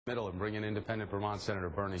Middle and bring in independent Vermont Senator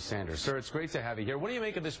Bernie Sanders. Sir, it's great to have you here. What do you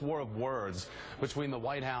make of this war of words between the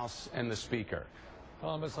White House and the Speaker?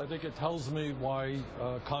 Thomas, I think it tells me why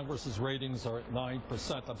Congress's ratings are at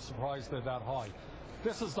 9%. I'm surprised they're that high.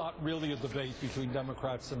 This is not really a debate between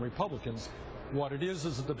Democrats and Republicans. What it is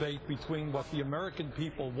a debate between what the American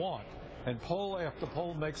people want, and poll after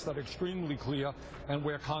poll makes that extremely clear, and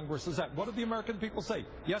where Congress is at. What did the American people say?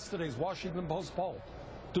 Yesterday's Washington Post poll.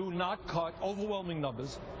 Do not cut, overwhelming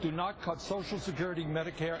numbers, do not cut Social Security,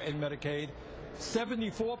 Medicare, and Medicaid.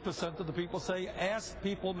 74% of the people say ask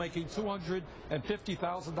people making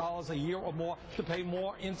 $250,000 a year or more to pay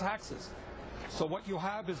more in taxes. So what you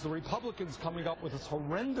have is the Republicans coming up with this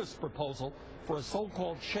horrendous proposal for a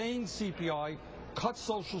so-called chain CPI, cut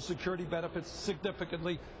Social Security benefits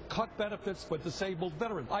significantly, cut benefits for disabled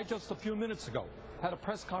veterans. I just a few minutes ago had a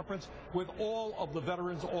press conference with all of the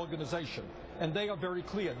veterans organization, and they are very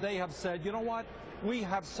clear. They have said, you know what, we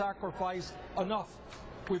have sacrificed enough.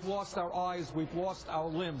 We've lost our eyes, we've lost our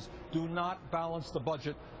limbs. Do not balance the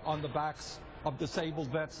budget on the backs of disabled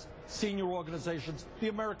vets. Senior organizations, the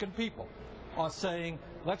American people, are saying,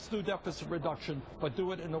 let's do deficit reduction, but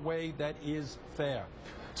do it in a way that is fair.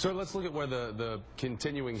 So let's look at where the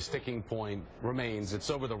continuing sticking point remains.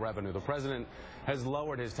 It's over the revenue. The president has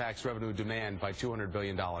lowered his tax revenue demand by $200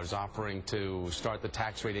 billion, offering to start the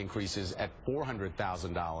tax rate increases at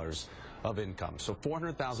 $400,000 of income. So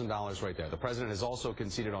 $400,000 right there. The president has also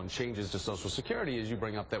conceded on changes to Social Security, as you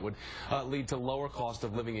bring up, that would lead to lower cost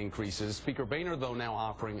of living increases. Speaker Boehner, though, now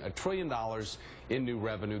offering $1 trillion in new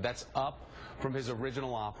revenue. That's up from his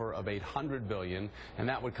original offer of $800 billion, and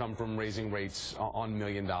that would come from raising rates on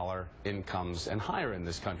million-dollar incomes and higher in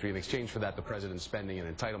this country. In exchange for that, the president's spending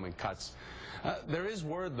and entitlement cuts. There is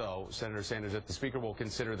word, though, Senator Sanders, that the Speaker will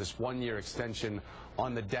consider this one-year extension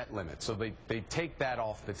on the debt limit. So they take that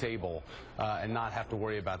off the table and not have to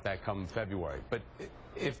worry about that come February. But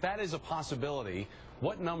if that is a possibility,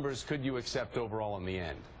 what numbers could you accept overall in the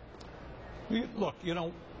end? Look, you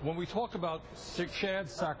know, when we talk about shared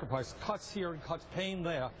sacrifice, cuts here and cuts pain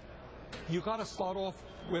there, you got to start off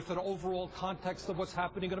with an overall context of what's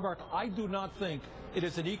happening in America. I do not think it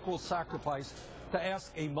is an equal sacrifice to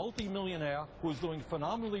ask a multimillionaire who's doing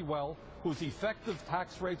phenomenally well, whose effective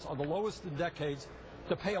tax rates are the lowest in decades,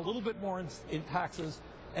 to pay a little bit more in taxes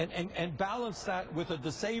and balance that with a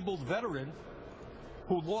disabled veteran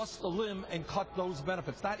who lost a limb and cut those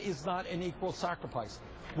benefits. That is not an equal sacrifice.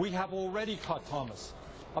 We have already cut, Thomas,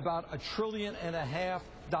 about $1.5 trillion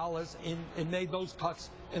and made those cuts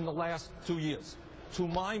in the last 2 years. To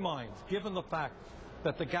my mind, given the fact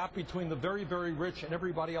that the gap between the very, very rich and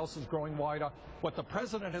everybody else is growing wider, what the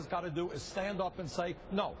president has got to do is stand up and say,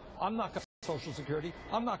 no, I'm not going to cut Social Security.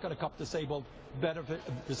 I'm not going to cut disabled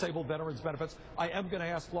veterans benefits. I am going to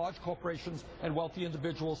ask large corporations and wealthy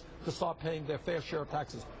individuals to start paying their fair share of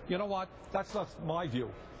taxes. You know what? That's not my view.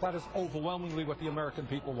 That is overwhelmingly what the American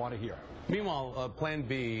people want to hear. Meanwhile, Plan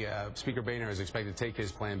B, Speaker Boehner is expected to take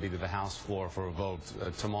his Plan B to the House floor for a vote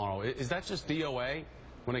tomorrow. Is that just DOA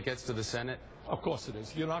when it gets to the Senate? Of course it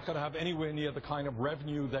is. You're not going to have anywhere near the kind of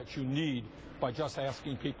revenue that you need by just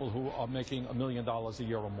asking people who are making $1 million a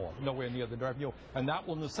year or more. Nowhere near the revenue. And that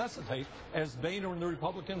will necessitate, as Boehner and the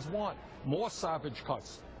Republicans want, more savage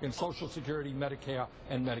cuts in Social Security, Medicare,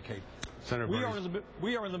 and Medicaid. We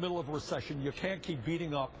are in the middle of a recession. You can't keep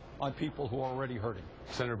beating up on people who are already hurting.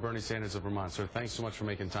 Senator Bernie Sanders of Vermont, sir, thanks so much for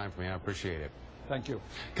making time for me. I appreciate it. Thank you.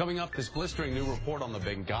 Coming up, this blistering new report on the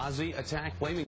Benghazi attack, blaming